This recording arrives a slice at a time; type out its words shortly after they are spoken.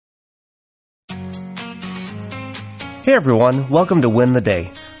Hey everyone, welcome to Win the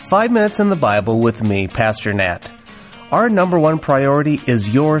Day. 5 minutes in the Bible with me, Pastor Nat. Our number one priority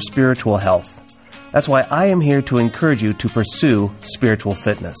is your spiritual health. That's why I am here to encourage you to pursue spiritual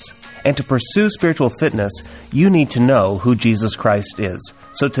fitness. And to pursue spiritual fitness, you need to know who Jesus Christ is.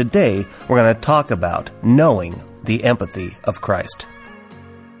 So today, we're going to talk about knowing the empathy of Christ.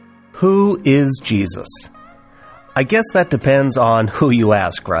 Who is Jesus? I guess that depends on who you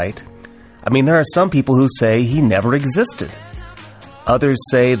ask, right? I mean, there are some people who say he never existed. Others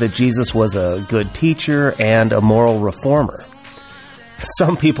say that Jesus was a good teacher and a moral reformer.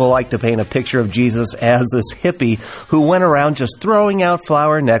 Some people like to paint a picture of Jesus as this hippie who went around just throwing out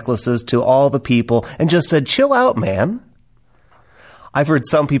flower necklaces to all the people and just said, "Chill out, man." I've heard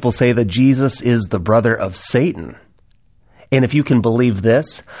some people say that Jesus is the brother of Satan. And if you can believe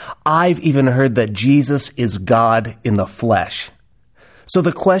this, I've even heard that Jesus is God in the flesh. So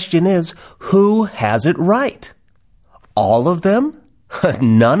the question is, who has it right? All of them?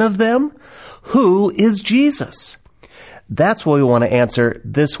 None of them? Who is Jesus? That's what we want to answer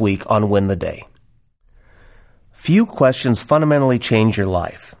this week on Win the Day. Few questions fundamentally change your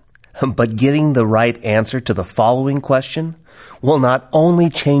life, but getting the right answer to the following question will not only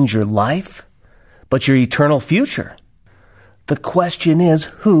change your life, but your eternal future. The question is,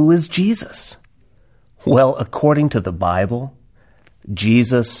 who is Jesus? Well, according to the Bible,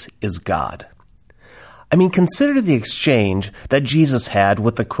 Jesus is God. I mean, consider the exchange that Jesus had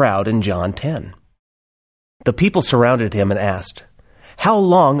with the crowd in John 10. The people surrounded him and asked, "How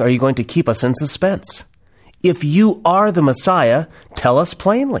long are you going to keep us in suspense? If you are the Messiah, tell us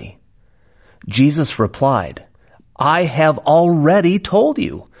plainly." Jesus replied, "I have already told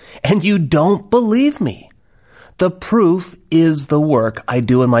you, and you don't believe me. The proof is the work I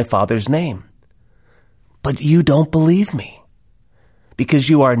do in my Father's name. But you don't believe me, because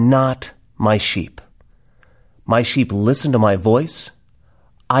you are not my sheep. My sheep listen to my voice.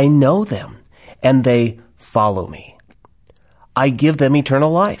 I know them, and they follow me. I give them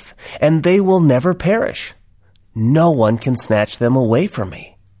eternal life, and they will never perish. No one can snatch them away from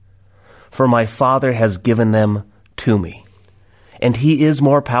me. For my Father has given them to me, and he is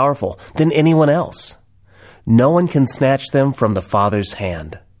more powerful than anyone else. No one can snatch them from the Father's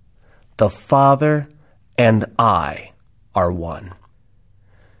hand. The Father and I are one."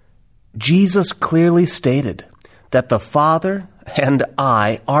 Jesus clearly stated that the Father and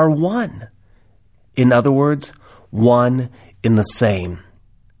I are one. In other words, one in the same.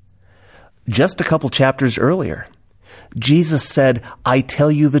 Just a couple chapters earlier, Jesus said, "I tell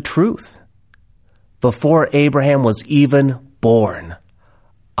you the truth. Before Abraham was even born,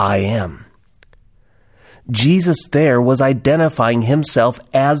 I am." Jesus there was identifying himself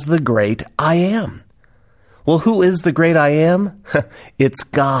as the great I am. Well, who is the great I am? It's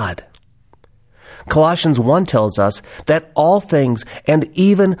God. Colossians 1 tells us that all things and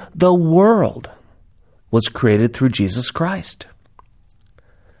even the world was created through Jesus Christ.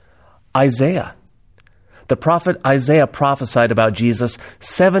 The prophet Isaiah prophesied about Jesus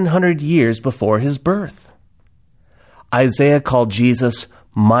 700 years before his birth. Isaiah called Jesus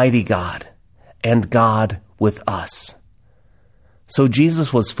mighty God and God with us. So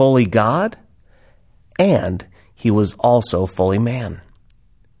Jesus was fully God and he was also fully man.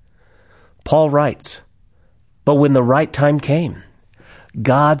 Paul writes, "But when the right time came,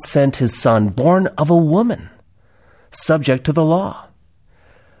 God sent his Son, born of a woman, subject to the law.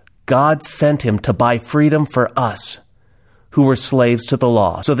 God sent him to buy freedom for us, who were slaves to the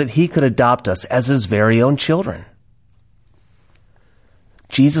law, so that he could adopt us as his very own children."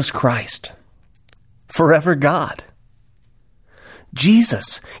 Jesus Christ, forever God.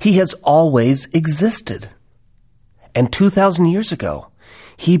 Jesus, he has always existed. And 2,000 years ago,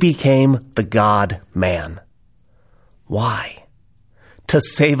 he became the God-man. Why? To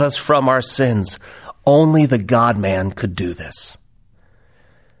save us from our sins. Only the God-man could do this.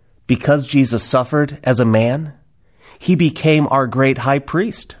 Because Jesus suffered as a man, he became our great high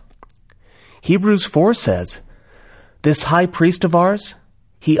priest. Hebrews 4 says, "This high priest of ours,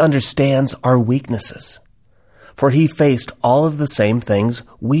 he understands our weaknesses, for he faced all of the same things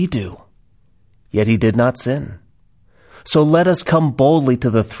we do, yet he did not sin. So let us come boldly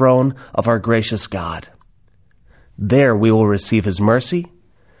to the throne of our gracious God. There we will receive his mercy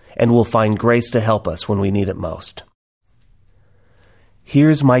and will find grace to help us when we need it most."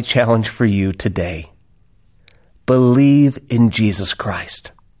 Here's my challenge for you today. Believe in Jesus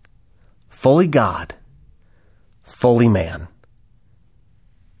Christ, fully God, fully man.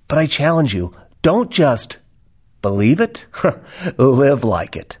 But I challenge you, don't just believe it, live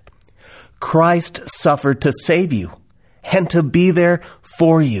like it. Christ suffered to save you and to be there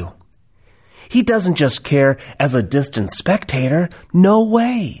for you. He doesn't just care as a distant spectator. No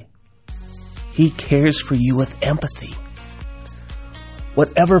way. He cares for you with empathy.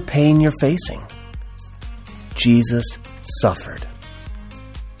 Whatever pain you're facing, Jesus suffered.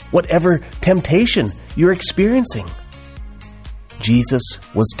 Whatever temptation you're experiencing, Jesus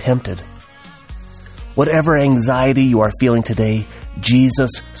was tempted. Whatever anxiety you are feeling today,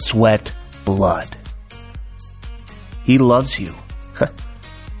 Jesus sweat blood. He loves you.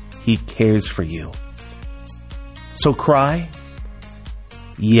 He cares for you. So cry,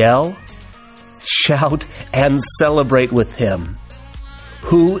 yell, shout, and celebrate with Him.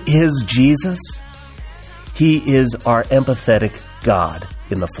 Who is Jesus? He is our empathetic God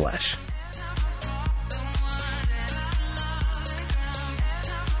in the flesh.